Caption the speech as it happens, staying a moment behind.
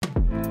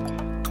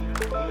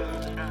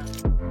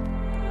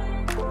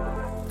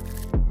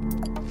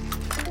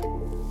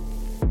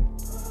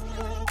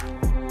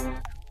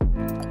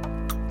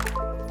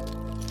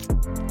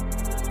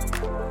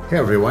Hey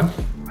everyone,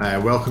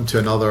 welcome to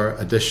another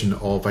edition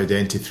of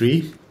Identity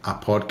 3, a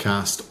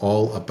podcast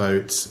all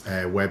about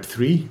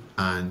Web3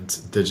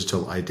 and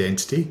digital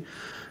identity.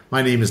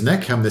 My name is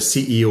Nick, I'm the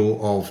CEO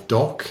of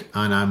Doc,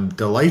 and I'm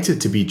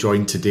delighted to be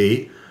joined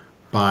today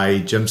by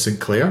Jim St.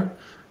 Clair.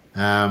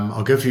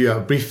 I'll give you a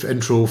brief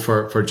intro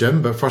for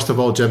Jim, but first of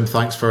all, Jim,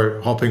 thanks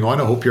for hopping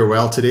on. I hope you're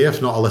well today,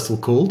 if not a little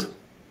cold.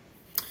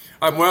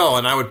 I'm well,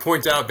 and I would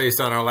point out,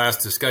 based on our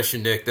last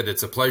discussion, Nick, that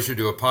it's a pleasure to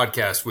do a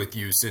podcast with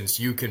you since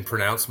you can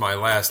pronounce my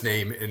last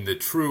name in the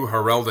true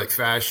heraldic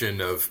fashion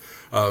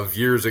of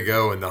years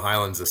ago in the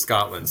Highlands of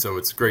Scotland. So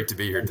it's great to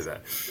be here today.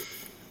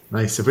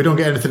 Nice. If we don't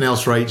get anything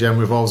else right, Jim,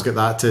 we've always got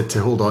that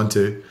to hold on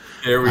to.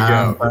 There we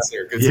go.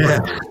 Good yeah.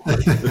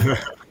 I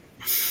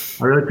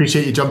really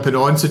appreciate you jumping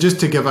on. So just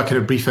to give a kind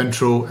of brief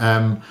intro,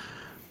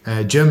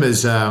 Jim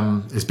has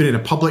been in a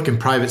public and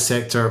private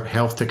sector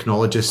health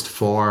technologist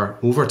for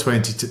over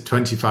 20 to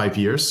 25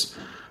 years.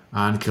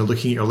 And kind of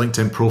looking at your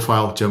LinkedIn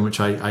profile, Jim, which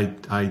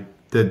I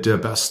did do a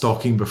bit of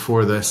stalking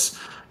before this,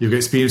 you've got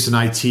experience in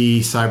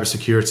IT,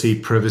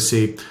 cybersecurity,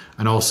 privacy,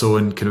 and also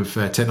in kind of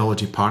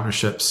technology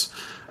partnerships.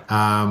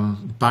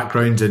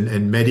 Background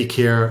in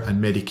Medicare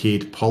and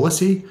Medicaid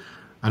policy,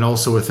 and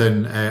also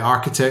within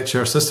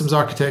architecture, systems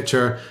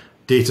architecture,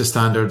 data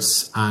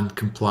standards, and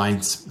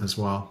compliance as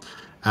well.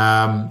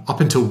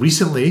 Up until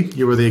recently,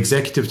 you were the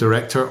executive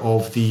director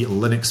of the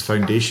Linux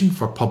Foundation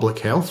for Public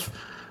Health,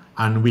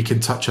 and we can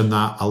touch on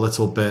that a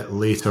little bit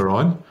later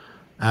on.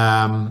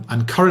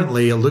 And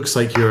currently, it looks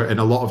like you're in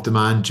a lot of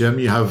demand, Jim.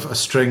 You have a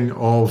string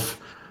of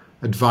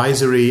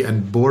advisory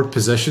and board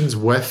positions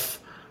with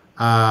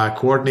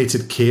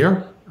Coordinated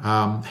Care,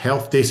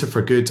 Health Data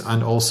for Good,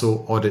 and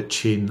also Audit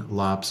Chain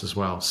Labs as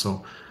well.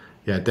 So,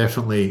 yeah,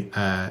 definitely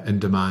in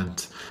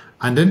demand.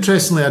 And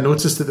interestingly, I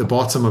noticed at the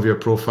bottom of your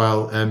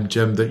profile,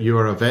 Jim, that you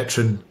are a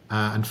veteran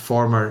and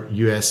former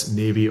US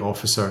Navy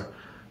officer,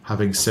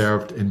 having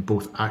served in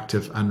both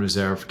active and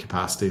reserve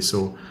capacity.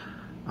 So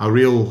a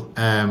real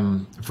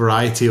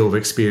variety of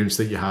experience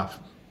that you have.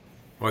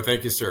 Well,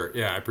 thank you, sir.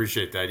 Yeah, I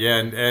appreciate that. Yeah,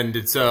 and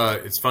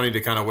it's funny to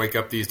kind of wake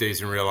up these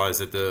days and realize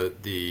that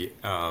the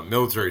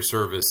military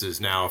service is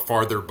now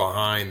farther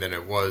behind than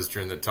it was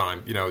during the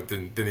time,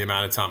 than the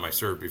amount of time I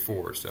served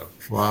before. So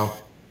wow.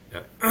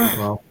 Yeah.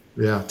 Well,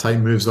 yeah,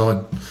 time moves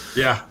on.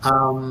 Yeah.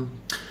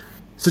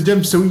 So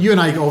Jim, so you and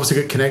I obviously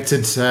got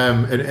connected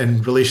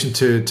in relation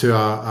to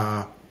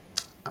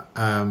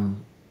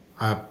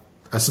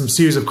some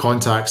series of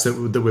contacts that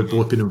we've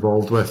both been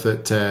involved with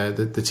at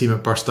the team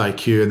at Burst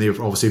IQ, and they're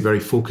obviously very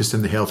focused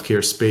in the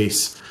healthcare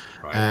space,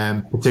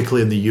 right.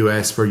 Particularly in the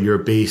US where you're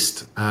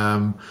based.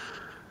 During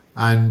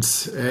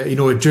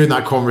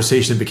that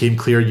conversation, it became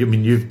clear.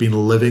 You've been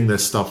living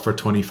this stuff for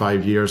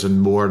 25 years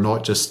and more,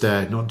 not just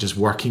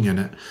working in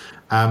it.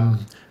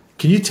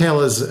 Can you tell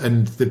us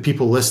and the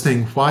people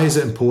listening, why is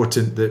it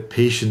important that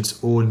patients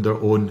own their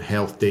own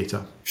health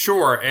data?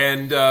 Sure.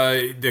 And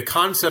the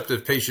concept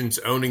of patients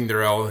owning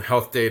their own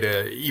health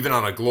data, even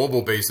on a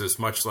global basis,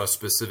 much less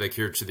specific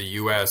here to the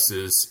U.S.,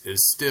 is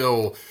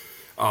still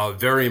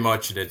very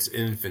much in its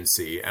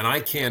infancy. And I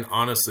can't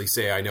honestly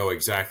say I know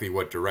exactly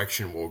what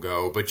direction we'll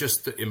go, but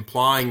just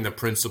implying the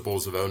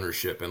principles of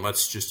ownership. And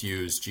let's just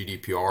use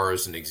GDPR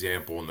as an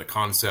example, and the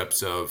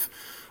concepts of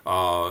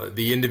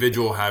the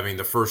individual having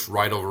the first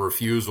right of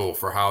refusal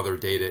for how their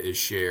data is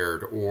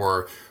shared,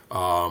 or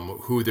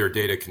who their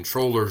data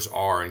controllers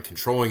are and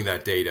controlling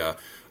that data,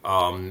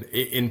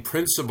 in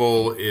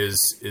principle is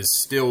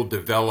still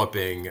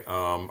developing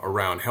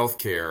around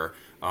healthcare,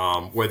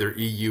 whether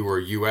EU or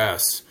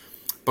US.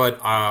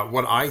 But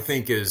what I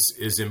think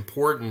is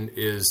important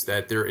is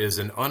that there is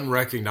an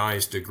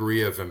unrecognized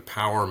degree of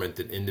empowerment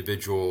that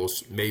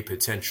individuals may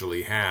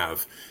potentially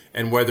have.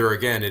 And whether,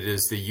 again, it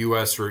is the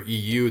US or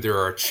EU, there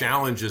are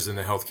challenges in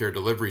the healthcare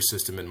delivery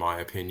system, in my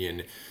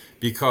opinion,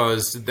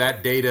 because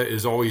that data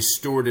is always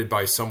stewarded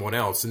by someone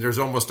else. And there's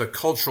almost a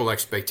cultural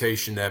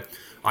expectation that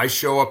I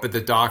show up at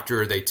the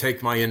doctor, they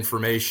take my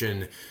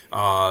information,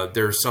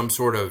 there's some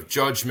sort of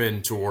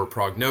judgment or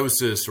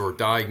prognosis or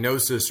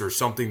diagnosis or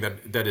something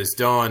that is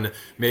done.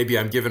 Maybe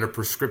I'm given a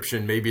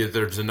prescription, maybe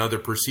there's another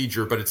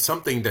procedure, but it's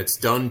something that's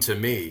done to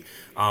me.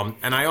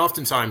 And I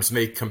oftentimes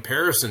make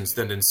comparisons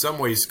that in some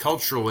ways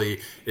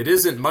culturally, it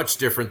isn't much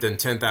different than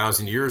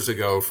 10,000 years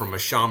ago from a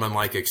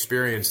shaman-like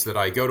experience that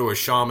I go to a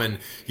shaman,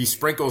 he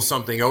sprinkles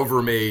something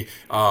over me,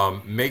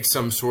 makes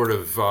some sort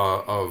of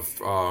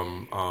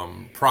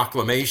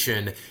proclamation,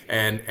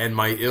 and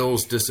my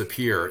ills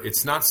disappear.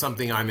 It's not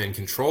something I'm in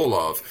control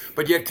of.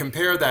 But yet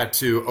compare that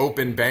to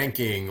open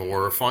banking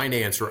or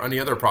finance or any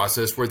other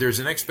process where there's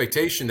an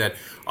expectation that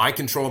I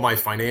control my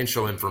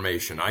financial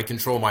information, I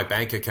control my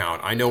bank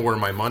account, I know where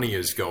my money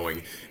is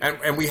going.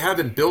 And we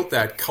haven't built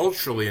that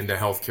culturally into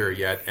healthcare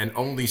yet, and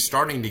only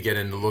starting to get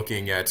into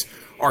looking at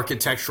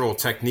architectural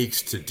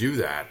techniques to do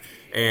that.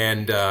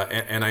 And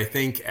I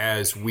think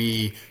as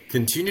we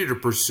continue to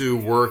pursue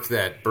work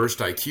that Burst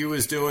IQ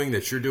is doing,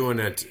 that you're doing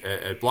at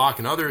Block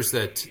and others,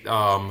 that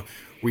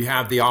we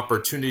have the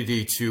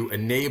opportunity to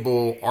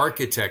enable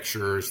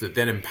architectures that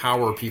then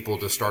empower people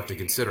to start to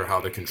consider how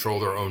to control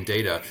their own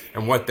data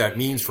and what that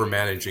means for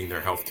managing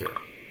their healthcare.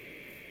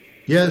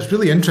 Yeah, it's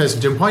really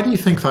interesting, Jim. Why do you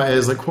think that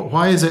is? Like,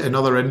 why is it in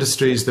other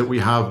industries that we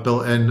have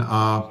built in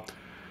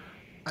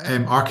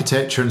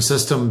architecture and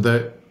system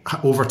that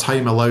over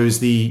time allows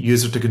the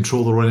user to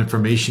control their own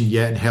information,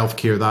 yet in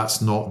healthcare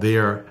that's not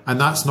there? And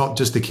that's not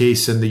just the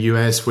case in the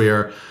US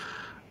where,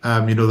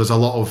 there's a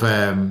lot of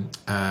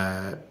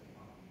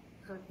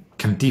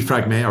kind of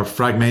defragment or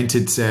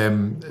fragmented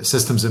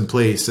systems in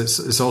place.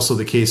 It's also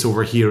the case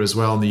over here as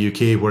well in the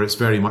UK where it's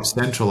very much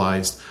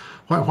centralized.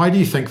 Why do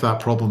you think that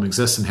problem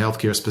exists in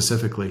healthcare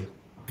specifically?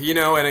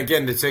 And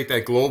again, to take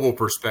that global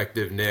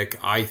perspective, Nick,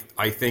 I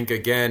think,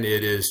 again,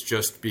 it is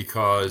just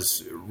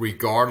because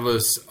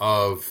regardless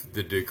of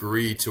the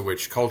degree to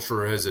which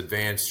culture has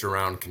advanced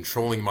around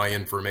controlling my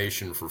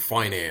information for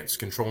finance,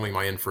 controlling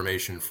my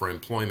information for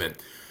employment,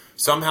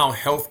 somehow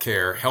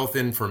healthcare, health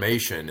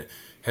information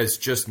has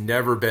just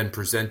never been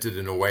presented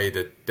in a way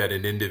that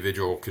an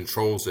individual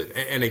controls it.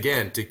 And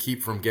again, to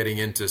keep from getting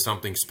into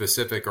something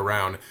specific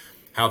around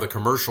how the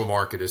commercial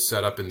market is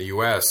set up in the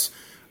U.S.,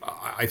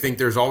 I think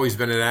there's always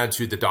been an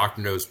attitude the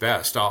doctor knows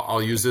best.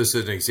 I'll use this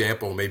as an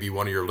example. Maybe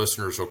one of your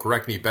listeners will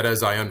correct me, but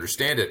as I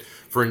understand it,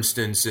 for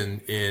instance,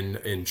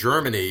 in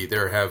Germany,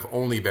 there have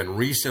only been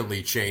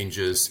recently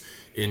changes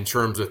in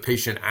terms of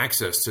patient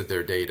access to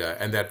their data.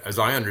 And that, as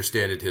I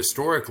understand it,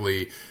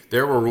 historically,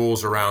 there were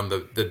rules around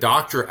the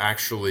doctor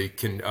actually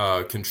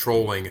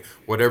controlling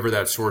whatever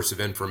that source of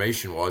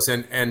information was.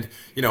 And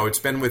it's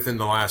been within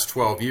the last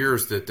 12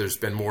 years that there's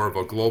been more of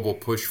a global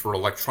push for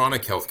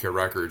electronic healthcare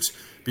records.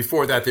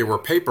 Before that, they were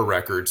paper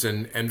records,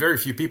 and very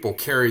few people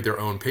carried their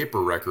own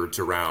paper records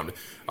around.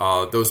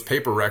 Those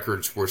paper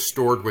records were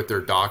stored with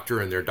their doctor,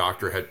 and their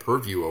doctor had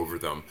purview over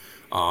them.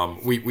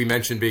 We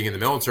mentioned being in the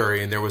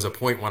military, and there was a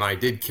point when I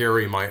did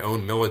carry my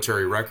own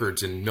military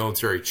records and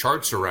military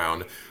charts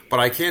around, but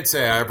I can't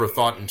say I ever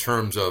thought in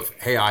terms of,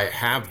 hey, I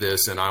have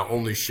this and I'll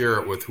only share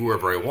it with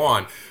whoever I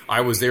want.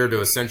 I was there to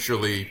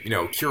essentially,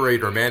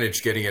 curate or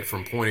manage getting it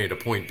from point A to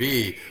point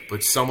B,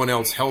 but someone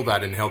else held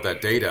that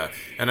data.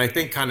 And I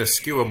think kind of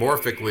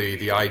skeuomorphically,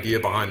 the idea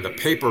behind the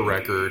paper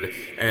record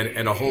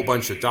and a whole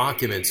bunch of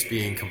documents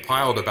being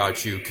compiled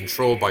about you,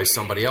 controlled by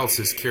somebody else,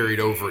 is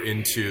carried over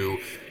into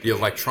the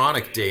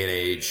electronic day and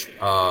age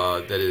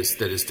that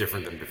is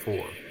different than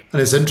before.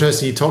 And it's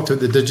interesting, you talked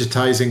about the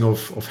digitizing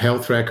of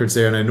health records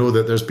there, and I know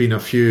that there's been a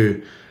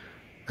few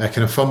kind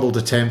of fumbled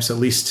attempts, at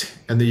least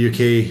in the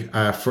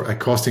UK, for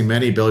costing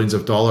many billions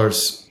of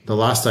dollars. The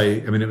last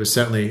it was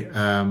certainly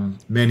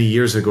many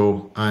years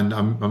ago, and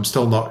I'm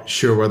still not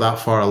sure we're that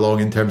far along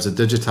in terms of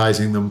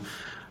digitizing them.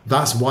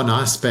 That's one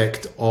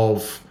aspect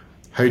of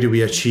how do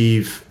we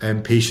achieve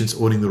patients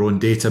owning their own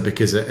data,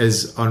 because it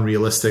is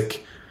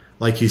unrealistic,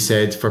 like you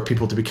said, for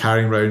people to be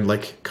carrying around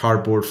like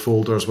cardboard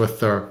folders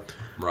with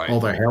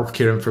all their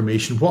healthcare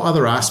information. What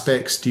other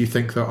aspects do you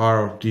think there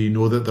are? Do you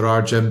know that there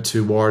are, Jim,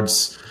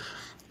 towards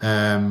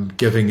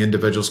giving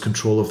individuals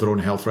control of their own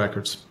health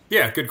records?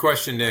 Yeah, good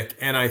question, Nick.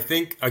 And I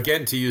think,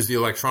 again, to use the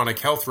electronic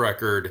health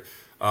record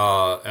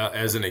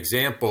as an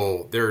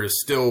example, there has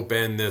still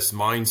been this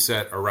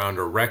mindset around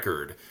a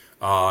record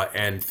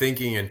and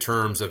thinking in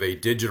terms of a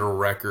digital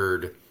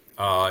record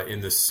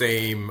in the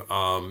same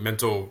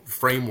mental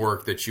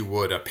framework that you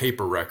would a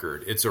paper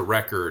record. It's a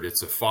record,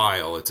 it's a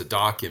file, it's a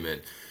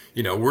document.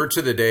 We're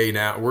to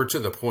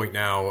the point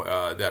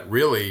now that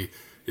really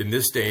in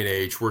this day and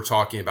age, we're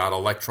talking about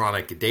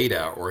electronic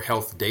data or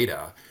health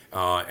data.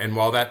 And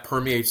while that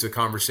permeates the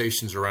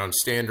conversations around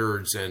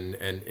standards and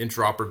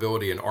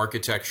interoperability and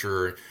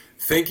architecture,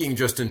 thinking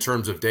just in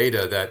terms of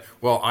data that,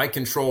 well, I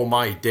control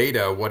my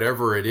data,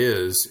 whatever it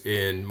is,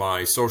 in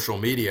my social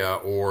media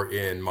or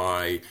in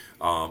my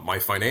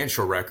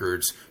financial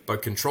records,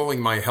 but controlling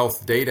my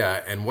health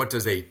data and what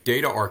does a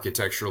data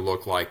architecture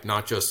look like,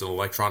 not just an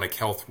electronic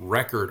health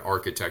record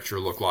architecture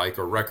look like,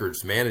 or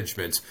records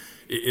management,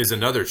 is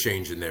another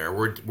change in there.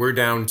 We're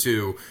down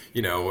to,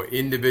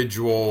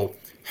 individual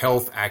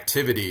health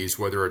activities,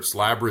 whether it's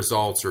lab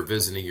results or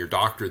visiting your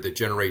doctor, that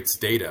generates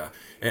data.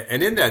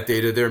 And in that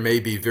data, there may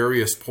be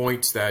various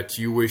points that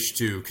you wish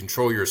to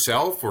control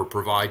yourself or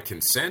provide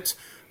consent,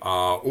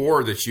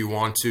 or that you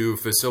want to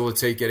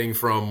facilitate getting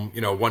from,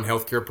 one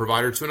healthcare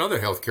provider to another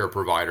healthcare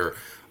provider,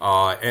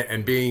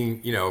 and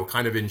being,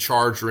 kind of in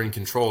charge or in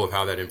control of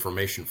how that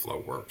information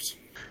flow works.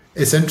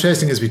 It's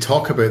interesting as we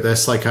talk about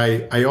this, like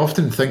I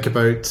often think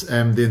about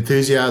the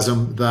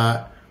enthusiasm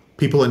that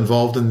people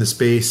involved in the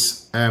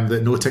space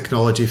that know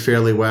technology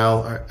fairly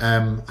well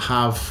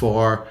have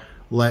for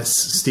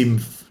let's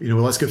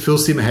get full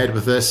steam ahead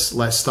with this.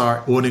 Let's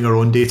start owning our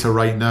own data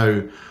right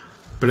now.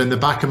 But in the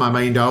back of my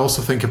mind, I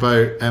also think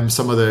about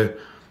some of the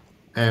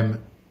kind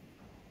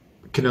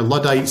of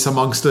Luddites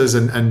amongst us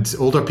and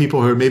older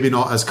people who are maybe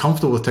not as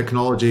comfortable with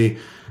technology,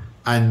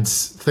 and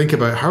think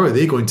about how are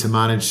they going to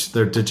manage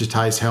their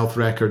digitized health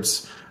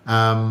records.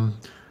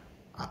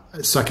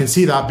 So I can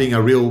see that being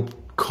a real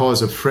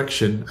cause of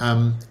friction.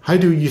 How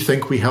do you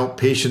think we help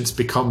patients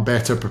become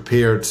better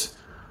prepared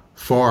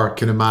for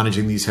kind of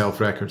managing these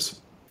health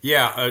records?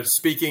 Yeah,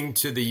 speaking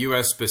to the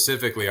U.S.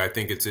 specifically, I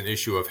think it's an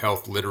issue of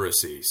health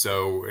literacy.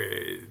 So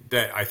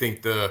that I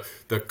think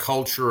the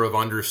culture of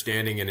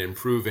understanding and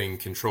improving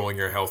controlling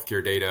your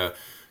healthcare data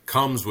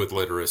comes with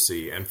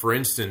literacy. And for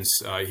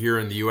instance, here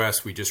in the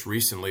U.S., we just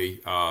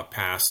recently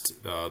passed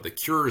the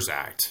Cures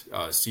Act,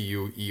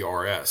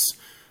 CUERS,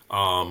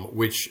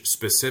 which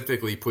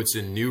specifically puts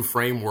in new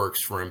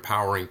frameworks for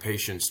empowering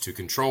patients to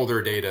control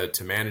their data,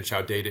 to manage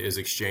how data is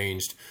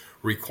exchanged,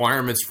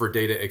 requirements for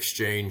data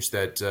exchange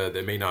that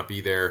may not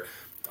be there.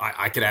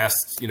 I could ask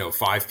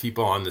 5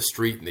 people on the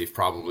street and they've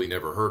probably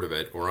never heard of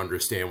it or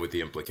understand what the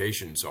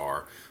implications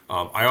are.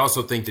 I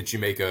also think that you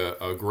make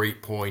a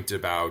great point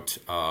about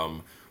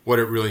what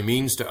it really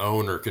means to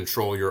own or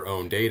control your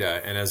own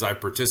data. And as I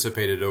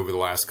participated over the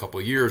last couple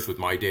of years with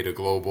My Data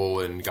Global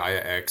and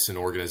Gaia X and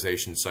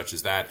organizations such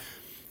as that,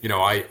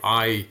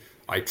 I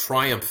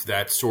triumph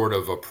that sort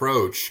of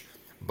approach.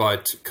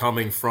 But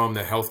coming from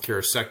the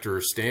healthcare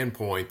sector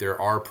standpoint, there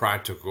are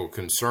practical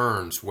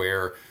concerns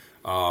where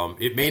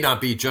it may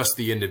not be just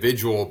the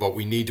individual, but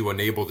we need to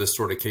enable this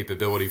sort of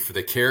capability for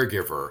the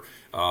caregiver.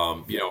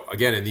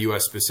 Again, in the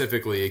U.S.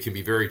 specifically, it can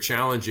be very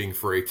challenging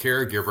for a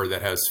caregiver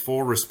that has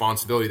full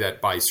responsibility, that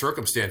by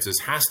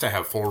circumstances has to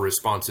have full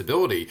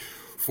responsibility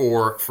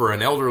for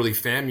an elderly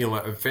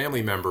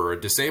family member, a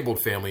disabled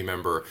family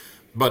member,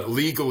 but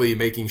legally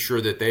making sure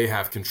that they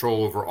have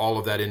control over all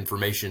of that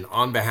information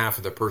on behalf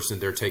of the person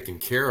they're taking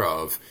care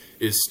of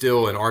is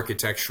still an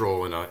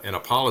architectural and a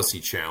policy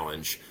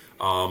challenge.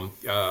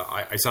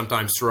 I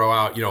sometimes throw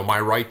out, my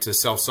right to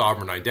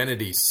self-sovereign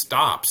identity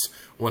stops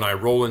when I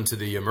roll into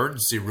the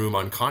emergency room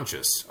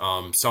unconscious.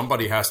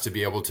 Somebody has to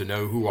be able to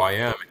know who I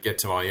am and get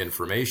to my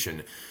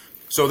information.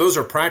 So those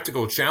are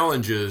practical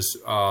challenges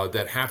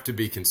that have to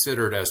be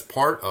considered as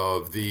part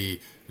of the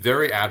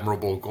very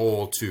admirable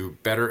goal to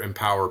better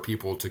empower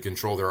people to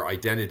control their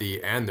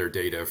identity and their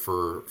data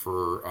for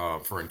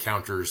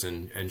encounters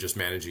and just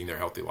managing their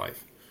healthy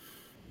life.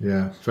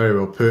 Yeah, very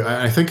well put.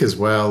 I think as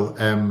well,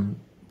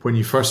 when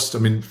you first,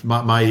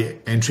 my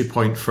entry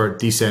point for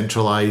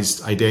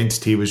decentralized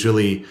identity was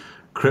really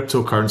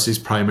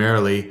cryptocurrencies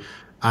primarily.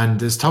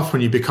 And it's tough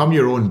when you become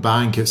your own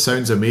bank. It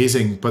sounds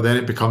amazing, but then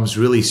it becomes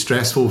really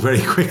stressful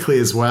very quickly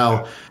as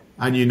well.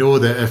 And you know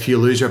that if you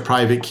lose your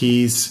private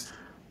keys,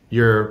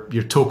 your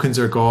tokens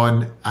are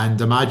gone, and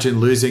imagine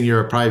losing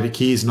your private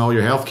keys and all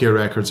your healthcare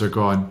records are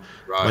gone.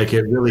 Right. Like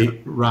it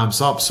really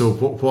ramps up. So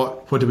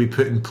what do we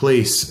put in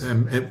place?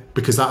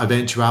 Because that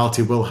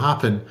eventuality will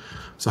happen.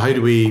 So how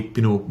do we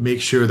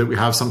make sure that we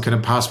have some kind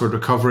of password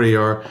recovery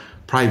or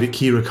private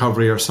key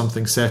recovery or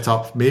something set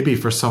up, maybe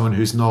for someone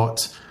who's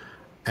not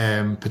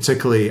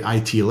particularly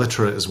IT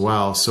literate as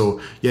well.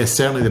 So yes,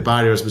 certainly the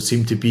barriers would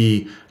seem to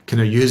be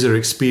kind of user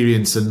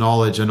experience and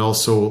knowledge, and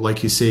also,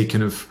 like you say,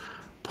 kind of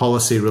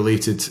policy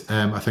related,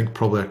 I think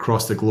probably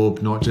across the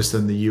globe, not just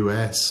in the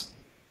US.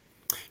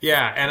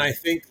 Yeah, and I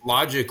think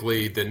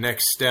logically the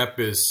next step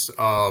is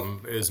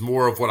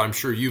more of what I'm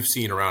sure you've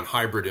seen around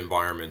hybrid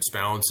environments,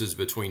 balances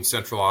between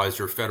centralized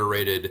or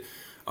federated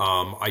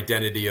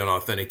identity and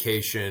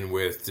authentication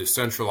with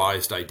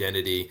decentralized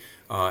identity,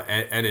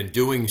 and in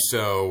doing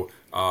so,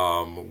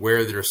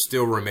 where there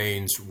still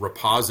remains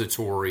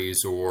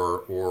repositories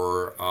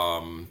or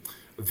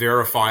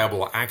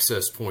verifiable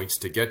access points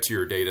to get to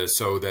your data,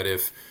 so that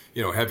if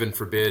heaven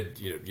forbid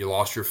you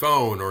lost your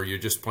phone or you're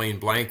just plain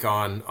blank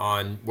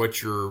on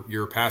what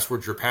your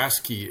password, your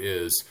passkey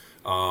is,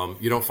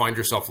 you don't find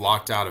yourself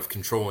locked out of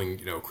controlling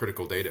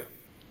critical data.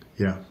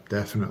 Yeah,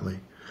 definitely.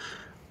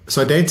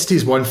 So identity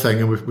is one thing,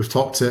 and we've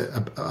talked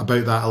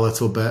about that a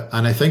little bit.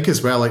 And I think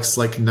as well, it's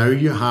like now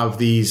you have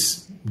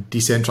these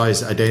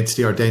decentralized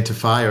identity or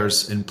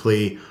identifiers in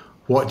play.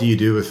 What do you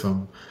do with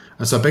them?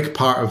 And so a big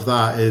part of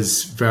that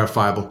is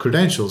verifiable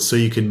credentials. So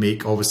you can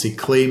make obviously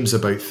claims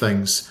about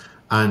things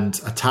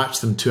and attach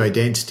them to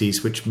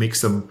identities, which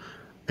makes them,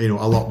 a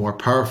lot more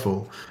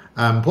powerful.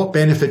 What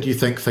benefit do you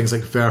think things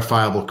like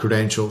verifiable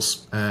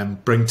credentials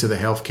bring to the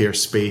healthcare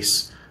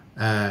space,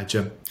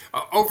 Jim?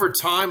 Over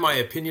time, my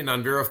opinion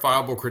on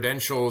verifiable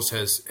credentials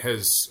has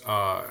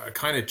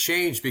kind of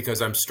changed,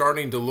 because I'm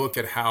starting to look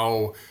at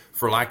how,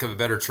 for lack of a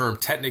better term,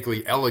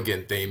 technically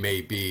elegant they may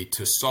be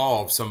to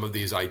solve some of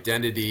these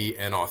identity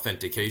and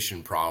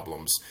authentication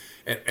problems.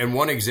 And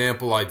one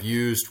example I've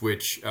used,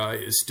 which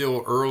is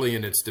still early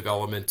in its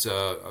development,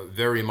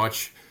 very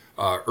much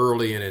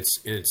early in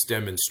its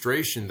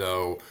demonstration,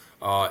 though,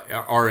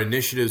 are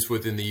initiatives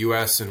within the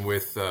U.S. and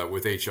with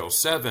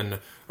HL7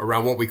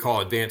 around what we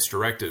call advanced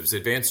directives.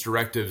 Advanced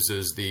directives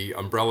is the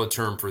umbrella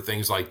term for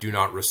things like do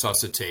not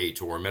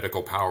resuscitate or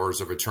medical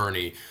powers of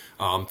attorney,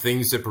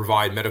 things that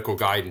provide medical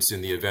guidance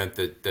in the event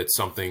that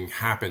something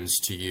happens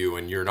to you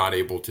and you're not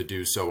able to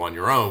do so on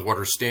your own. What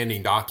are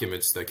standing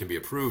documents that can be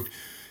approved?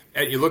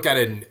 And you look at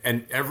it,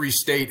 and every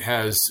state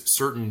has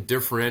certain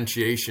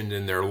differentiation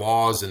in their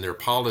laws and their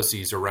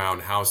policies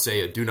around how,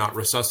 say, a do not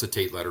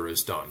resuscitate letter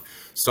is done.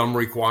 Some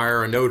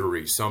require a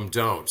notary, some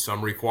don't.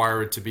 Some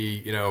require it to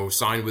be,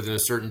 signed within a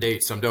certain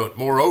date, some don't.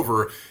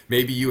 Moreover,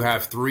 maybe you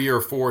have 3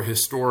 or 4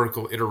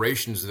 historical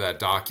iterations of that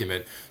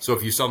document. So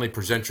if you suddenly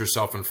present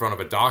yourself in front of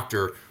a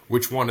doctor,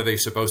 which one are they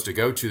supposed to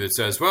go to that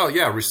says, well,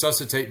 yeah,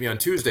 resuscitate me on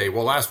Tuesday.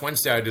 Well, last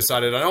Wednesday I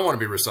decided I don't want to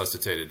be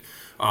resuscitated.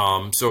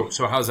 So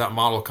how does that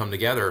model come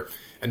together?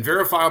 And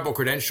verifiable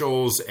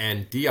credentials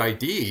and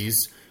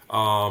DIDs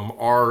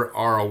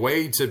are a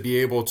way to be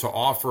able to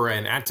offer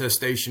an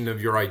attestation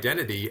of your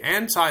identity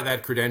and tie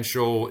that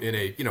credential in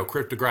a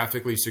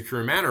cryptographically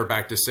secure manner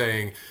back to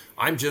saying,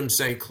 I'm Jim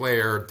St.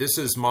 Clair. This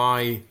is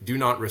my do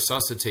not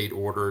resuscitate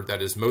order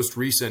that is most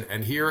recent,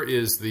 and here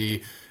is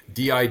the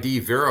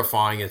DID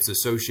verifying it's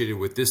associated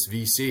with this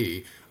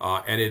VC,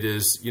 and it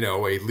is,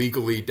 a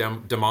legally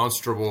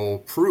demonstrable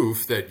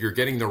proof that you're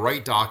getting the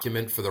right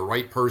document for the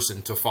right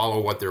person to follow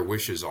what their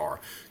wishes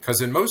are.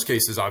 Because in most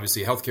cases,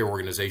 obviously, healthcare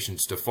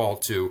organizations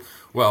default to,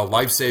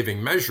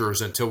 life-saving measures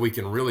until we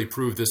can really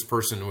prove this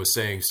person was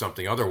saying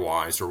something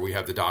otherwise, or we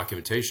have the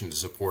documentation to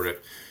support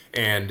it.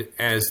 And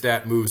as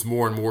that moves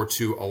more and more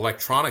to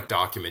electronic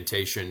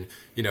documentation,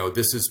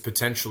 this is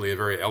potentially a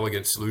very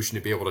elegant solution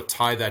to be able to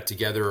tie that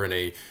together in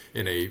a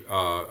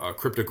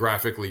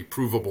cryptographically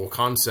provable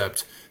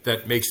concept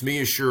that makes me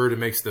assured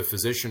and makes the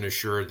physician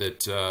assured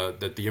that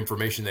that the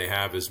information they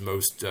have is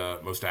most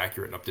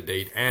accurate and up to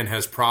date and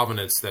has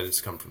provenance that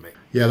it's come from me.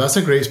 Yeah, that's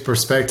a great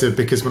perspective,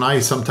 because when I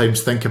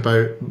sometimes think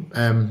about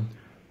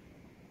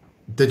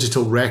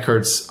digital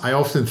records, I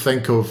often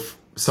think of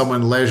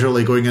someone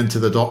leisurely going into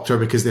the doctor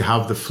because they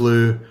have the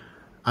flu,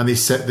 and they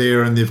sit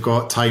there and they've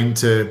got time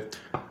to,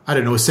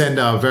 send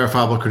a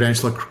verifiable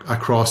credential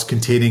across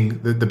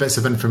containing the bits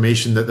of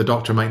information that the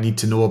doctor might need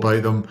to know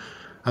about them.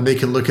 And they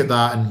can look at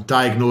that and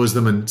diagnose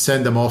them and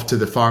send them off to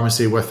the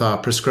pharmacy with a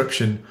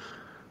prescription.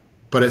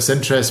 But it's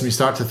interesting, we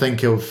start to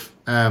think of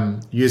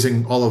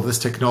using all of this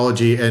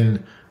technology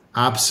in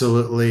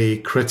absolutely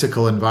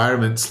critical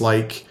environments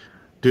like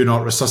do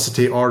not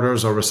resuscitate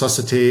orders or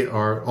resuscitate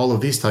or all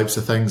of these types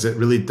of things. It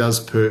really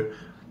does put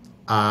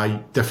a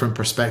different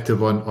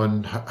perspective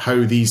on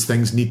how these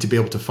things need to be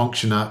able to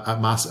function at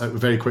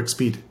very quick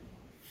speed.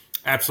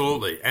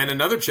 Absolutely. And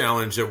another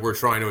challenge that we're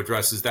trying to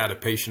address is that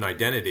of patient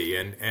identity.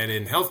 And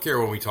in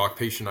healthcare, when we talk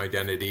patient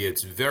identity,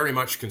 it's very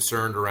much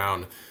concerned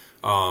around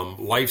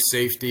life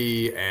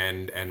safety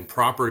and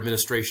proper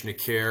administration of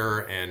care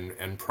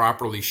and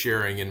properly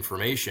sharing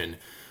information.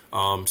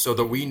 So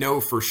that we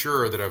know for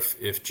sure that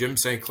if Jim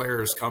St.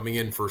 Clair is coming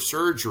in for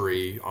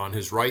surgery on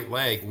his right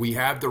leg, we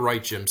have the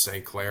right Jim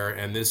St. Clair,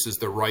 and this is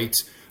the right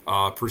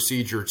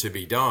procedure to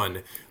be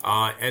done.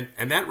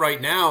 And that right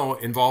now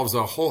involves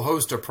a whole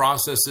host of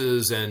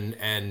processes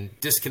and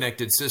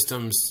disconnected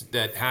systems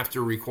that have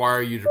to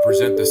require you to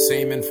present the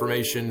same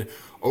information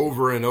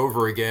over and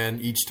over again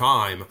each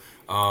time.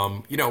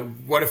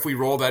 What if we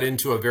roll that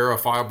into a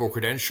verifiable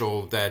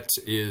credential that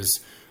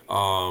is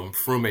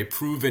from a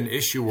proven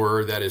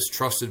issuer that is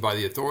trusted by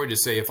the authority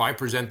to say, if I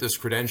present this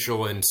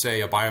credential and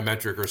say a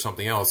biometric or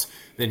something else,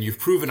 then you've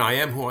proven I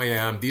am who I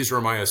am. These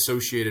are my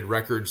associated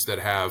records that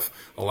have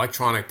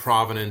electronic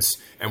provenance,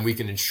 and we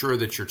can ensure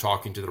that you're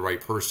talking to the right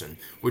person,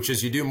 which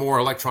is you do more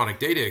electronic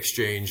data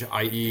exchange,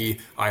 i.e.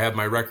 I have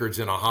my records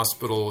in a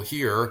hospital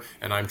here,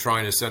 and I'm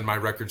trying to send my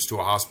records to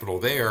a hospital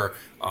there.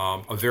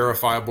 A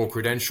verifiable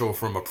credential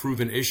from a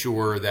proven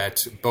issuer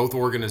that both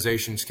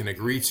organizations can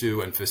agree to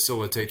and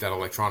facilitate that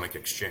electronic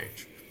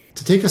exchange.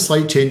 To take a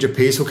slight change of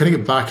pace, we'll kind of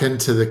get back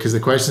into because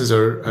the questions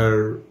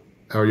or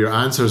your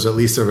answers at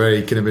least are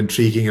very kind of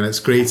intriguing, and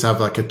it's great to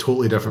have like a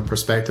totally different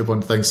perspective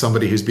on things,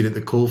 somebody who's been at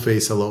the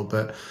coalface a little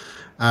bit.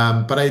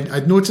 But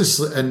I'd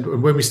noticed,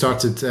 and when we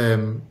started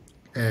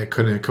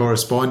kind of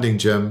corresponding,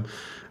 Jim,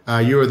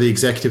 you are the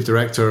executive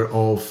director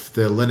of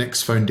the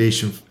Linux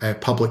Foundation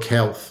Public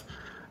Health.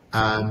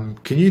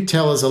 Can you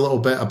tell us a little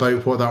bit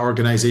about what that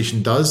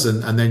organization does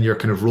and then your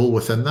kind of role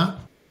within that?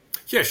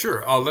 Yeah,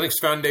 sure. Linux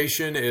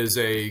Foundation is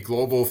a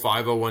global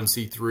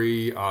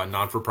 501c3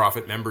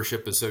 non-for-profit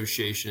membership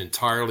association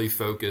entirely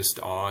focused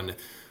on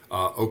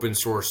open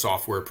source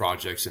software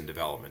projects and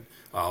development.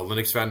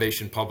 Linux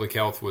Foundation Public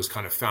Health was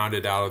kind of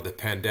founded out of the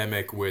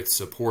pandemic with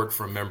support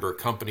from member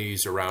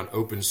companies around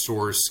open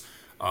source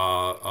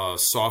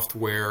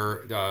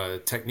software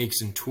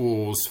techniques and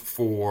tools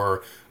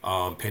for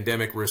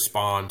pandemic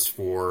response,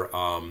 for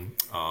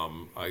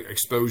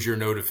exposure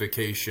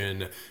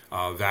notification,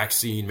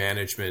 vaccine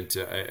management,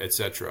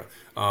 etc.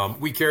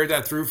 We carried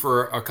that through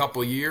for a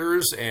couple of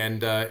years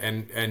and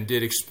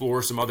did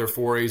explore some other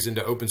forays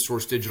into open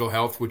source digital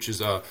health, which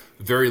is a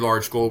very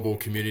large global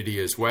community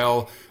as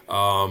well.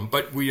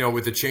 But we,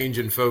 with the change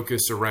in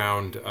focus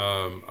around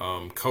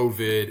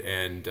COVID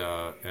and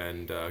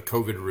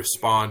COVID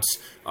response,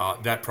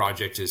 that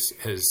project has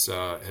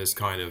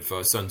kind of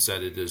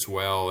sunsetted as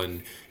well,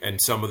 and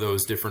some of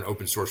those different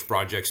open source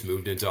projects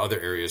moved into other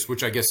areas,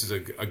 which I guess is a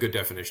good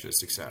definition of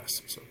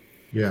success. So.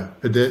 Yeah,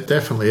 it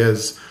definitely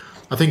is.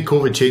 I think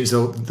COVID changed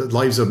the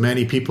lives of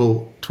many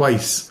people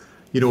twice.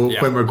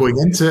 Yeah. when we're going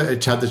into it,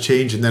 it had the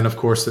change, and then of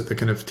course at the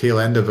kind of tail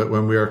end of it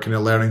when we are kind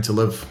of learning to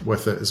live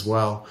with it as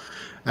well.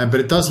 But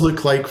it does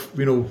look like,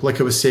 like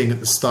I was saying at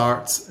the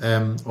start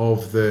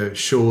of the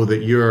show,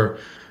 that your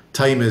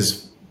time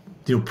is,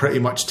 pretty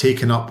much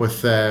taken up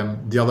with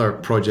the other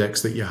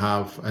projects that you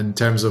have in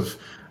terms of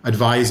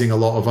advising a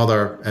lot of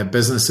other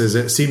businesses.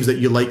 It seems that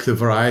you like the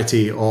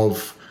variety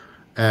of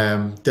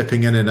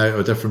dipping in and out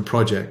of different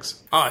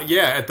projects.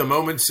 Yeah, at the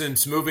moment,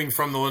 since moving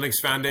from the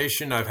Linux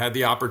Foundation, I've had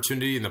the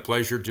opportunity and the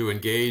pleasure to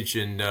engage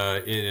in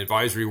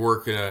advisory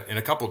work in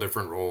a couple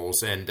different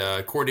roles. And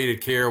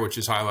Coordinated Care, which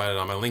is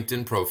highlighted on my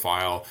LinkedIn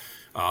profile,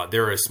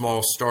 they're a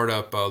small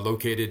startup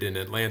located in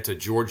Atlanta,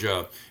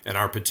 Georgia, and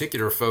our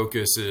particular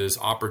focus is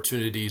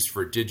opportunities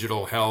for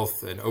digital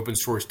health and open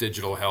source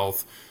digital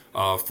health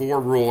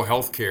for rural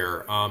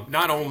healthcare,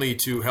 not only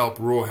to help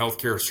rural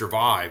healthcare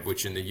survive,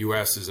 which in the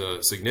U.S. is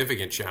a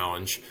significant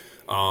challenge,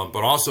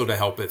 but also to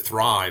help it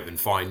thrive and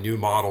find new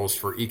models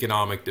for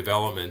economic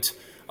development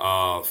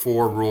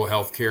for rural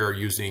healthcare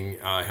using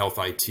health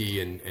IT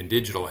and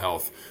digital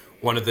health.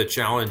 One of the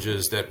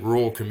challenges that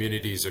rural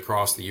communities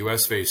across the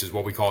U.S. face is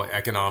what we call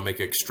economic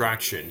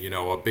extraction.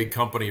 A big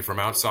company from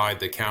outside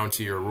the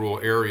county or rural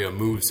area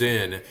moves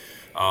in,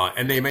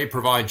 and they may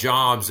provide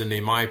jobs and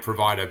they might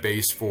provide a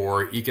base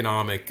for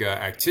economic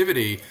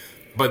activity,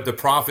 but the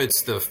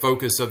profits, the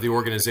focus of the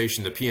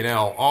organization, the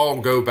P&L, all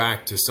go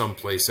back to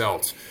someplace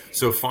else.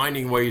 So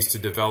finding ways to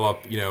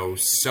develop,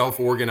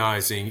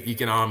 self-organizing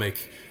economic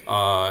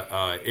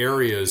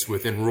areas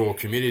within rural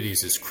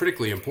communities is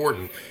critically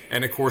important.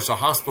 And of course, a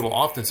hospital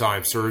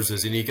oftentimes serves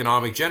as an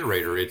economic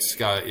generator. It's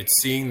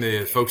seeing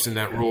the folks in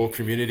that rural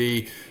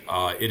community.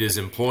 It is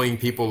employing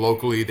people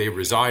locally. They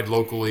reside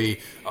locally.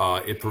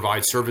 It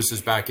provides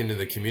services back into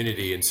the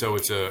community. And so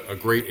it's a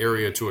great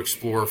area to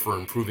explore for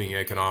improving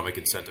economic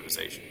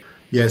incentivization.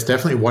 Yeah, it's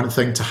definitely one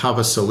thing to have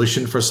a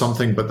solution for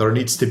something, but there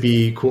needs to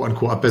be, quote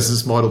unquote, a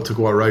business model to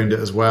go around it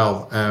as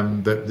well,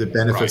 that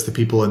benefits the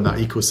people in that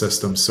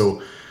ecosystem.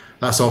 So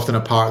that's often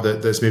a part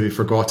that's maybe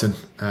forgotten,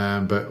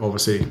 but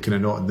obviously kind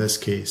of not in this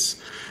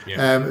case.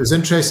 Yeah. It was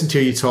interesting to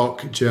hear you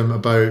talk, Jim,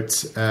 about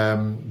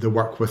the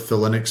work with the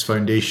Linux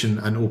Foundation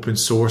and open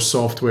source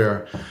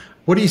software.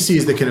 What do you see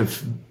as the kind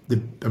of,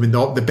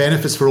 the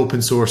benefits for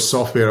open source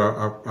software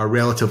are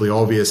relatively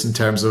obvious in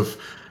terms of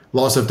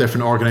lots of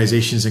different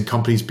organizations and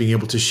companies being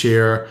able to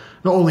share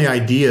not only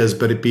ideas,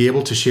 but be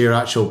able to share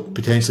actual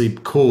potentially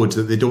code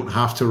that they don't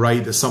have to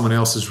write, that someone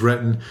else has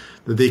written,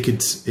 that they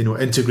could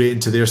integrate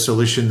into their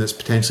solution that's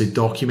potentially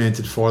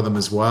documented for them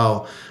as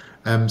well.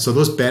 So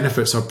those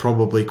benefits are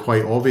probably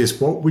quite obvious.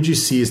 What would you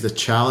see as the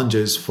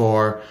challenges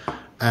for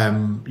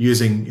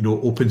using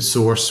open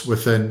source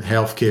within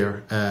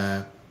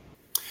healthcare?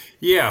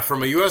 Yeah,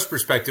 from a U.S.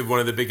 perspective,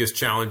 one of the biggest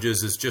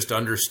challenges is just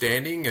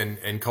understanding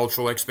and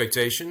cultural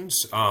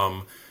expectations.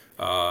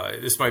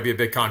 This might be a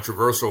bit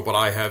controversial, but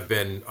I've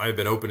been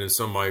open in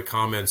some of my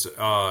comments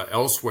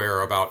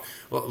elsewhere about,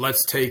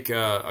 let's take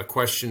a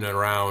question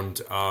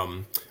around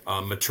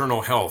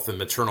maternal health and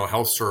maternal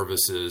health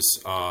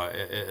services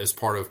as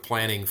part of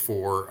planning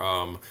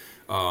for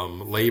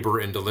labor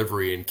and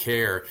delivery and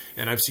care.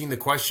 And I've seen the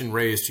question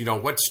raised,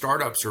 what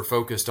startups are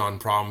focused on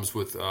problems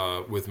with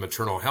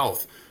maternal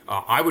health?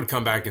 I would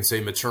come back and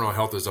say maternal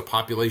health is a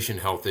population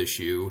health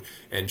issue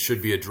and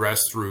should be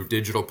addressed through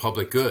digital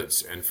public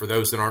goods. And for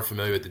those that aren't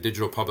familiar with the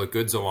Digital Public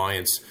Goods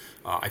Alliance,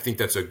 I think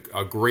that's a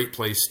great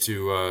place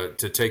to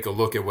take a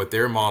look at what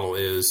their model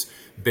is,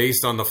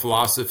 based on the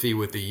philosophy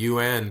with the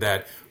UN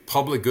that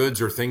public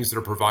goods are things that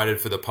are provided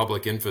for the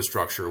public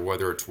infrastructure,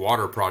 whether it's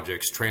water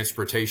projects,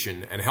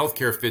 transportation, and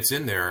healthcare fits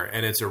in there.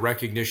 And it's a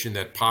recognition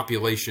that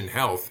population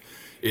health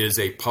is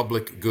a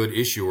public good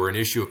issue, or an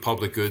issue of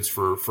public goods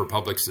for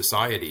public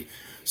society.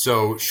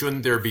 So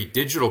shouldn't there be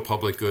digital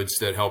public goods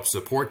that help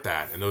support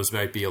that? And those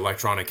might be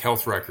electronic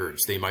health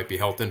records. They might be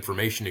health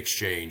information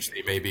exchange.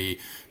 They may be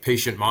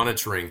patient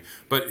monitoring.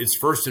 But it's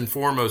first and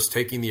foremost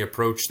taking the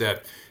approach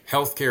that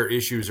healthcare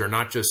issues are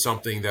not just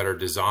something that are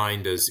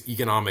designed as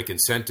economic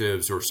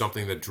incentives or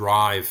something that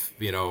drive,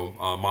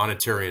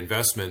 monetary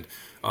investment,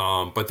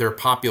 but they're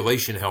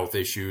population health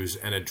issues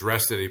and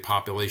addressed at a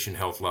population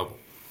health level.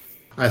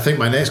 I think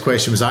my next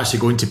question was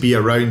actually going to be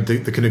around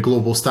the kind of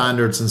global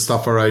standards and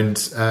stuff around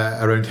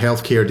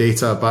healthcare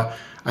data, but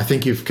I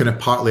think you've kind of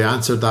partly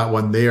answered that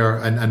one there,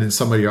 and in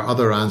some of your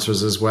other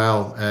answers as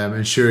well,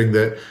 ensuring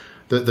that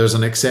there's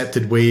an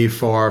accepted way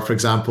for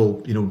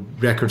example,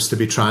 records to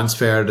be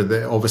transferred, and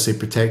that obviously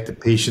protect the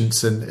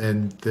patients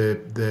and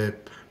the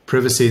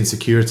privacy and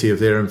security of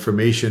their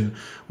information.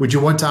 Would you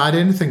want to add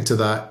anything to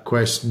that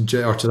question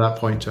or to that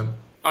point, Jim?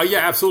 Yeah,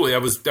 absolutely.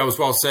 That was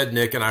well said,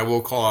 Nick, and I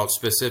will call out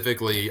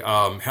specifically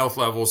Health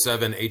Level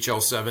 7,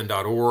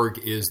 HL7.org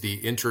is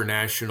the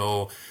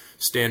international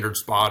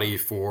standards body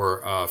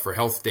for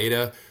health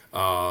data.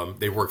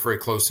 They work very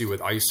closely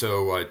with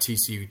ISO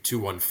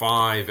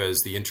TC215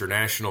 as the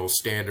international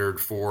standard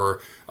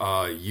for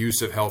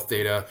use of health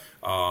data.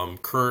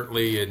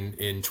 Currently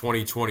in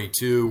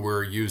 2022,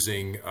 we're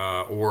using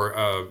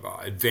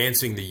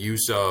advancing the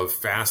use of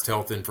fast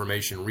health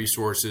information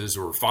resources,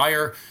 or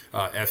FHIR,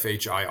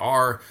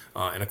 FHIR.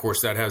 And of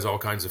course, that has all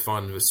kinds of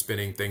fun with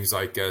spinning things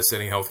like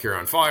setting healthcare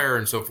on fire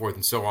and so forth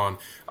and so on.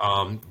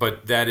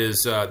 But that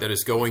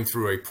is going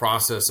through a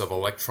process of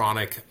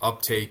electronic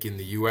uptake in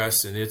the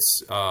U.S. and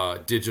its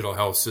digital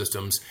health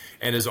systems,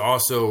 and is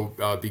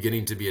also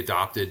beginning to be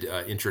adopted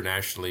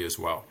internationally as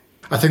well.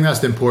 I think that's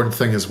the important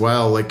thing as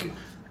well. Like,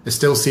 it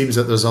still seems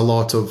that there's a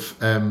lot of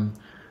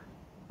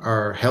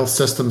our health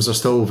systems are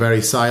still very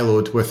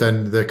siloed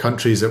within the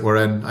countries that we're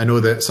in. I know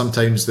that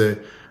sometimes the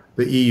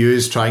EU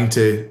is trying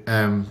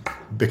to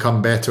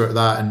become better at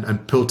that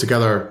and pull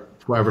together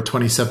whatever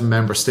 27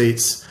 member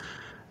states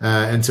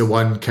into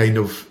one kind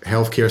of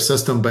healthcare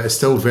system, but it's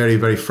still very,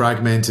 very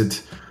fragmented.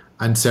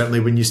 And certainly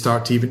when you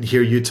start to even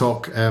hear you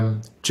talk,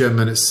 Jim,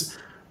 and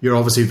you're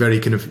obviously very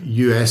kind of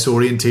US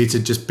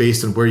orientated, just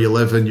based on where you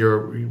live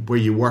and where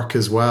you work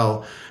as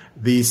well.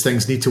 These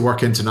things need to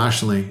work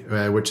internationally,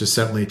 which is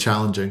certainly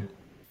challenging.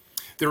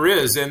 There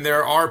is, and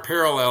there are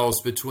parallels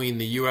between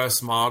the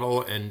U.S.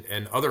 model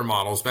and other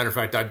models. Matter of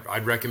fact,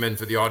 I'd recommend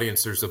for the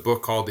audience, there's a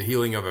book called The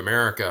Healing of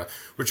America,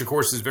 which of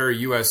course is very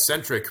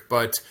U.S.-centric,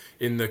 but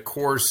in the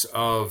course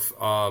of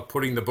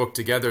putting the book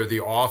together, the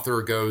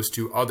author goes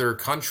to other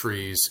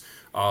countries,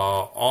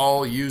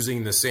 all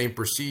using the same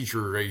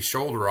procedure, a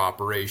shoulder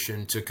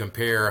operation, to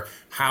compare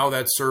how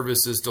that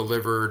service is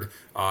delivered,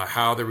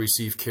 how they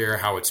receive care,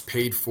 how it's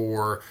paid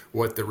for,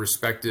 what the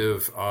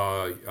respective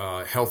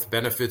health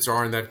benefits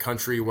are in that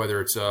country,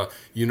 whether it's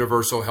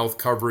universal health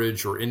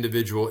coverage or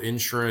individual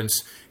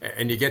insurance.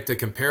 And you get to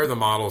compare the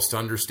models to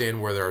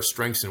understand where there are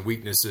strengths and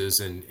weaknesses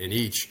in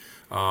each.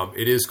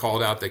 It is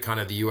called out that kind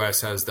of the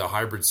U.S. has the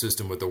hybrid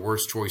system with the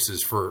worst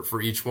choices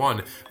for each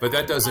one, but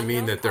that doesn't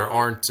mean that there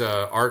aren't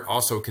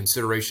also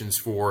considerations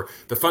for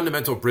the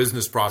fundamental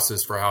business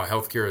process for how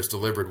healthcare is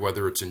delivered,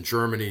 whether it's in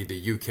Germany, the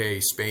U.K.,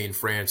 Spain,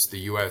 France, the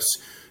U.S.,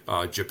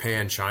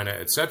 Japan, China,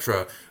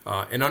 etc.,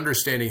 and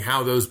understanding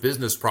how those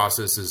business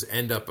processes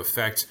end up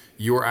affect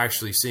you're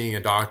actually seeing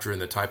a doctor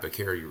and the type of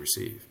care you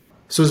receive.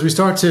 So as we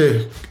start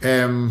to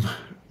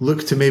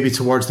look to maybe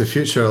towards the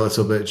future a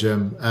little bit,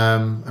 Jim, I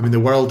mean, the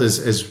world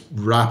is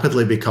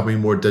rapidly becoming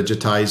more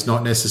digitized,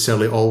 not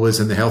necessarily always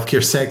in the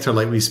healthcare sector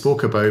like we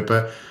spoke about,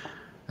 but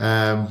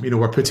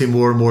we're putting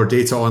more and more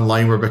data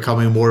online. We're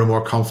becoming more and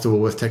more comfortable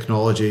with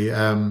technology.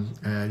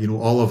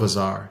 All of us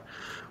are.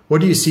 What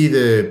do you see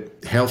the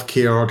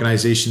healthcare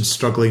organizations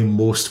struggling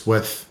most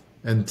with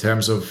in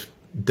terms of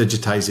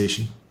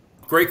digitization?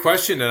 Great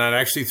question. And I'd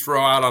actually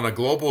throw out on a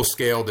global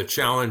scale, the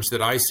challenge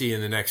that I see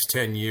in the next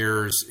 10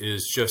 years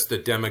is just the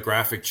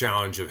demographic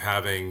challenge of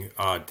having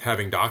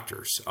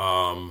doctors.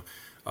 The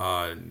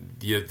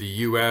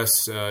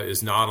U.S.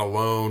 is not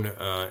alone,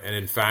 and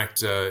in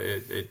fact,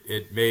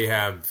 it may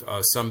have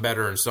some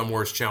better and some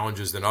worse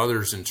challenges than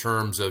others in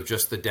terms of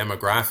just the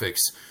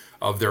demographics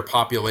of their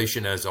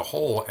population as a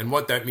whole, and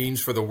what that means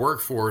for the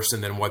workforce,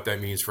 and then what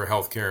that means for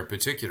healthcare in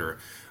particular.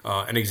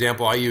 An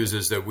example I use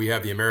is that we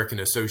have the American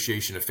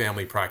Association of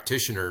Family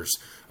Practitioners,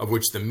 of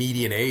which the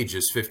median age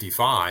is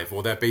 55.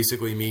 Well, that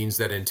basically means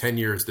that in 10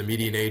 years, the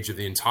median age of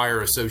the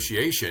entire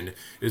association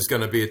is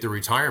going to be at the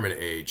retirement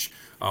age.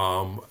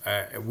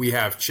 We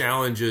have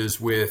challenges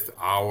with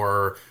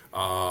our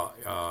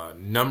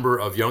number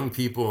of young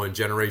people in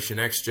Generation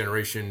X,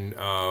 Generation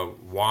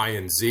Y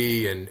and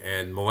Z,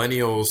 and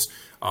millennials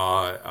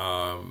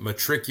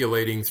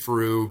matriculating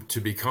through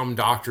to become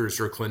doctors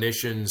or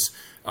clinicians,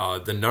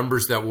 the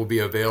numbers that will be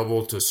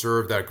available to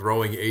serve that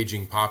growing,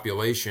 aging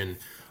population.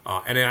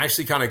 And it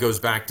actually kind of goes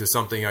back to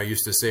something I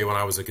used to say when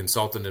I was a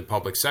consultant in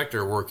public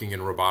sector working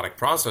in robotic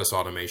process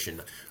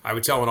automation. I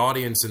would tell an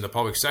audience in the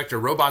public sector,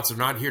 robots are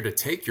not here to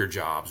take your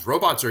jobs.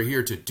 Robots are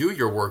here to do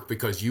your work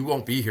because you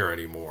won't be here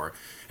anymore.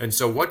 And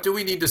so what do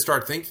we need to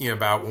start thinking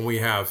about when we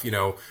have,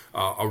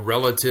 a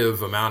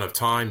relative amount of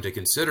time to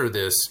consider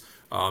this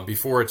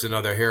before it's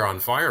another hair on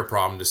fire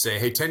problem, to say,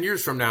 hey, 10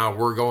 years from now,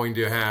 we're going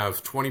to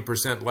have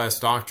 20% less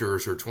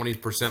doctors or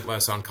 20%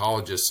 less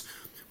oncologists.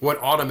 What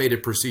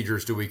automated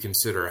procedures do we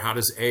consider? How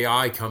does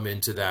AI come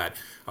into that?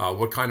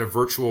 What kind of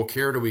virtual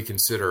care do we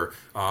consider?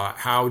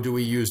 How do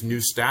we use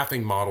new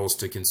staffing models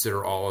to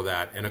consider all of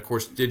that? And of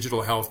course,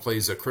 digital health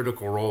plays a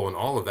critical role in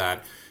all of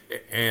that.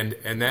 And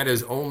that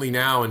is only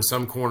now in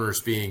some corners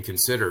being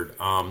considered.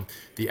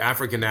 The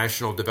African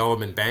National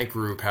Development Bank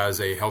Group has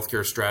a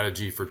healthcare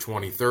strategy for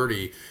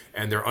 2030,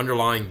 and their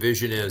underlying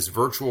vision is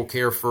virtual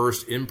care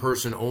first,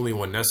 in-person only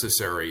when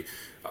necessary.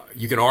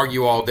 You can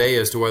argue all day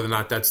as to whether or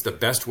not that's the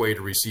best way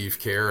to receive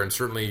care. And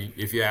certainly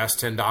if you ask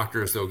 10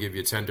 doctors, they'll give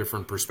you 10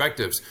 different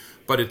perspectives.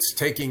 But it's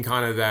taking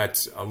kind of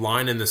that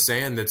line in the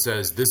sand that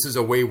says this is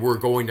a way we're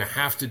going to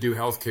have to do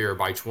healthcare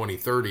by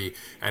 2030.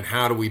 And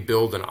how do we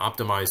build an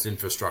optimized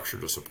infrastructure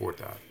to support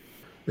that?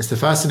 It's the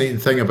fascinating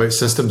thing about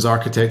systems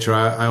architecture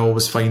I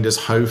always find is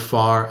how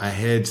far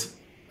ahead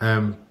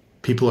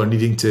people are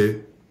needing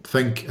to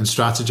think and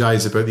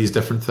strategize about these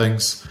different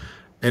things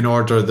in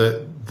order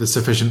that the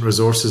sufficient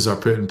resources are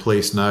put in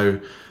place now.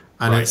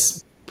 And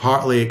it's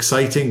partly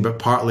exciting, but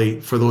partly,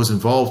 for those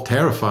involved,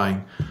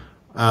 terrifying.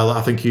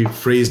 I think you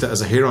phrased it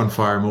as a hair on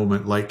fire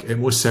moment, like it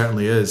most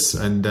certainly is.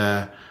 And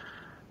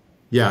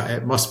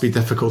it must be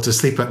difficult to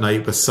sleep at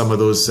night with some of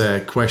those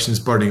questions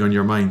burning on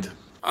your mind.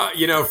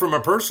 From a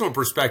personal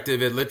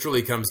perspective, it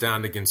literally comes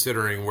down to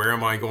considering where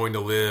am I going to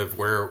live,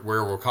 where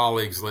will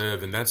colleagues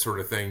live, and that sort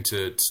of thing,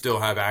 to still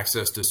have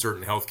access to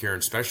certain healthcare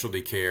and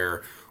specialty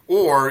care.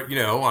 Or,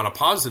 on a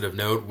positive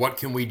note, what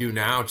can we do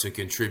now to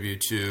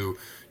contribute to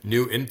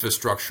new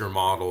infrastructure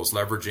models,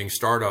 leveraging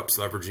startups,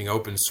 leveraging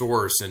open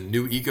source and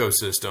new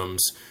ecosystems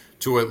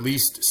to at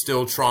least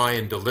still try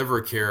and deliver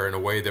care in a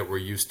way that we're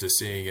used to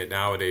seeing it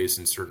nowadays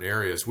in certain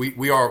areas. We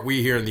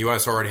here in the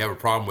U.S. already have a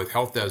problem with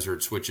health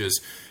deserts, which is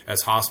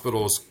as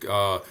hospitals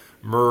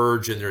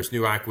merge and there's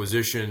new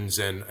acquisitions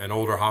and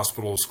older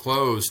hospitals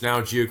close,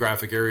 now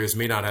geographic areas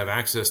may not have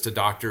access to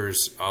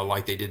doctors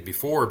like they did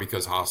before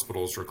because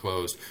hospitals are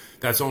closed.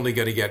 That's only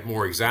going to get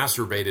more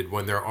exacerbated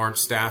when there aren't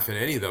staff in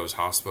any of those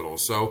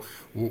hospitals. So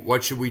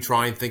what should we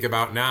try and think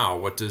about now?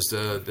 What does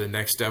the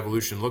next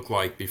evolution look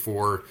like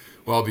before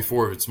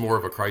it's more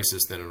of a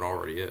crisis than it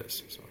already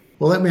is? So.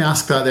 Well, let me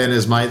ask that then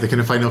as the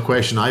kind of final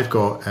question I've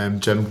got,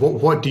 Jim.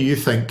 What do you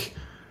think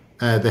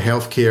the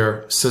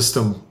healthcare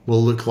system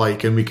will look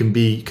like? And we can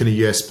be kind of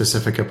US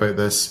specific about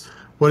this.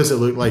 What does it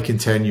look like in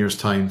 10 years'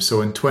 time?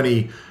 So in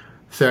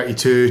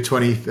 2032,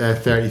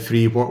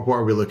 2033, what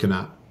are we looking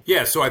at?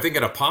 Yeah, so I think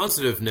at a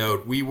positive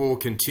note, we will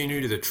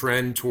continue to the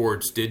trend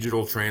towards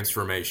digital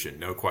transformation,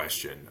 no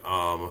question.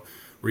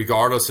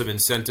 Regardless of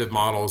incentive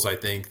models, I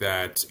think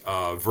that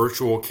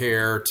virtual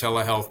care,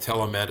 telehealth,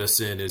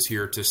 telemedicine is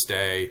here to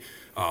stay.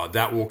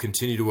 That will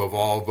continue to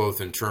evolve both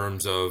in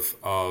terms of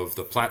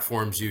the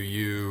platforms you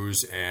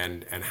use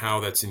and how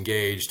that's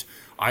engaged.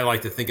 I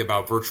like to think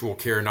about virtual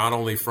care not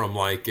only from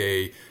like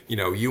a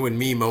you and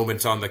me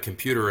moment on the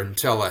computer and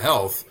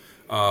telehealth,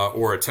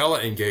 or a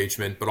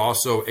tele-engagement, but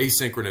also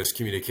asynchronous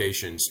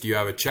communications. Do you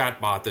have a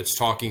chatbot that's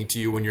talking to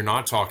you when you're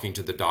not talking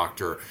to the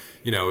doctor?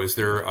 Is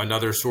there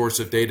another source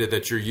of data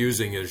that you're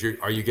using?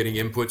 Are you getting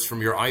inputs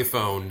from your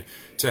iPhone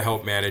to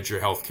help manage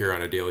your healthcare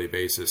on a daily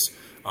basis?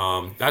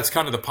 That's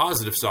kind of the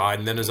positive side.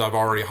 And then, as I've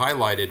already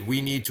highlighted,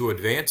 we need to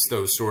advance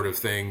those sort of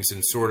things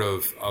and sort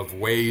of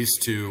ways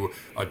to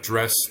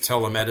address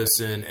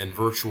telemedicine and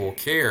virtual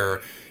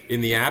care in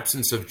the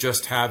absence of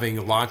just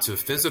having lots of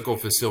physical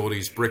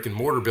facilities, brick and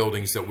mortar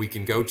buildings that we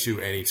can go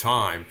to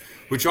anytime,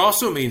 which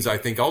also means I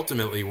think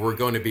ultimately we're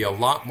going to be a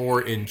lot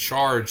more in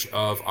charge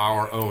of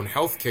our own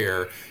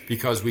healthcare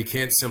because we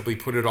can't simply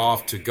put it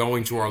off to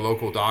going to our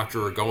local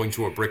doctor or going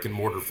to a brick and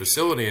mortar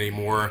facility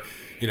anymore.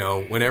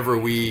 Whenever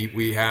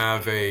we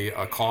have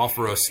a cough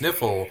or a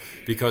sniffle,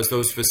 because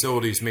those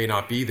facilities may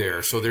not be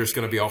there. So there's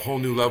going to be a whole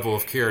new level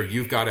of care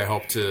you've got to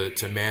help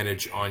to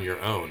manage on your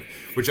own,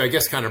 which I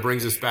guess kind of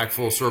brings us back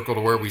full circle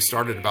to where we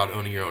started about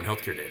owning your own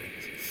healthcare data.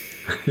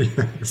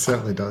 Yeah, it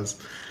certainly does.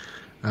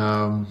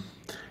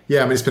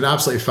 It's been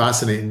absolutely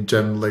fascinating,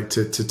 Jim,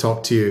 to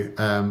talk to you.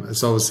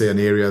 It's obviously an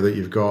area that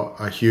you've got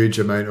a huge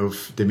amount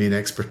of domain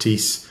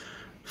expertise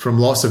from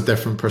lots of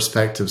different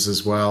perspectives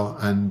as well.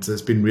 And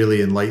it's been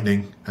really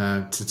enlightening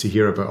to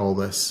hear about all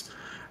this.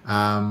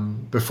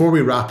 Before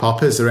we wrap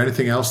up, is there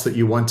anything else that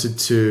you wanted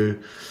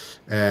to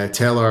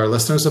tell our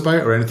listeners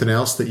about, or anything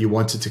else that you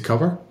wanted to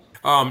cover?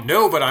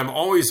 No, but I'm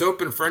always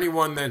open for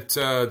anyone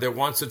that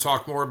wants to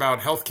talk more about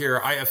healthcare.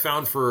 I have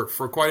found for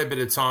quite a bit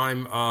of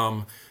time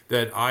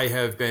that I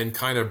have been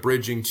kind of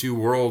bridging two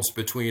worlds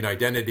between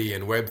identity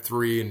and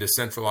Web3 and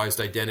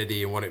decentralized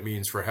identity and what it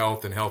means for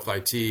health and health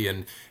IT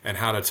and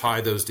how to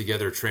tie those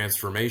together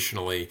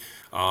transformationally.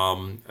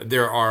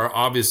 There are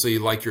obviously,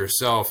 like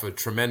yourself, a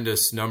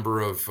tremendous number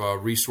of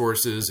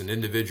resources and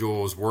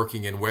individuals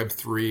working in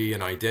Web3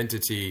 and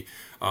identity.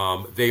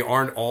 They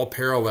aren't all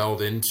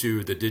paralleled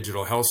into the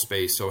digital health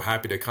space, so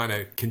happy to kind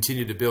of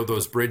continue to build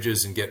those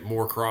bridges and get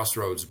more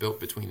crossroads built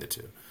between the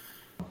two.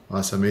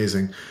 That's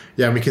amazing.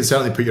 Yeah, and we can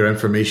certainly put your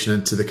information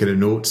into the kind of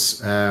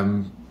notes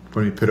when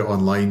we put it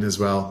online as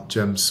well,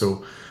 Jim.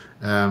 So,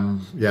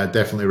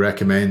 definitely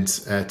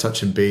recommend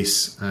touching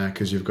base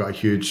because you've got a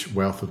huge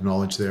wealth of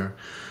knowledge there.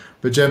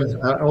 But Jim,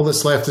 all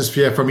that's left is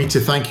for me to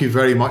thank you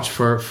very much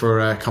for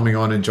coming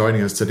on and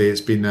joining us today.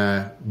 It's been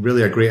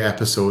really a great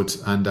episode,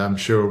 and I'm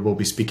sure we'll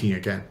be speaking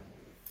again.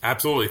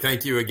 Absolutely.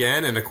 Thank you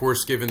again. And of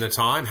course, given the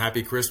time,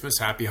 happy Christmas,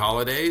 happy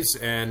holidays.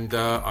 And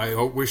I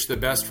wish the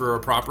best for a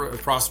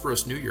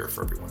prosperous new year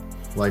for everyone.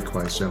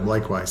 Likewise, Jim.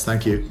 Likewise.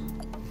 Thank you.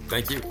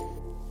 Thank you.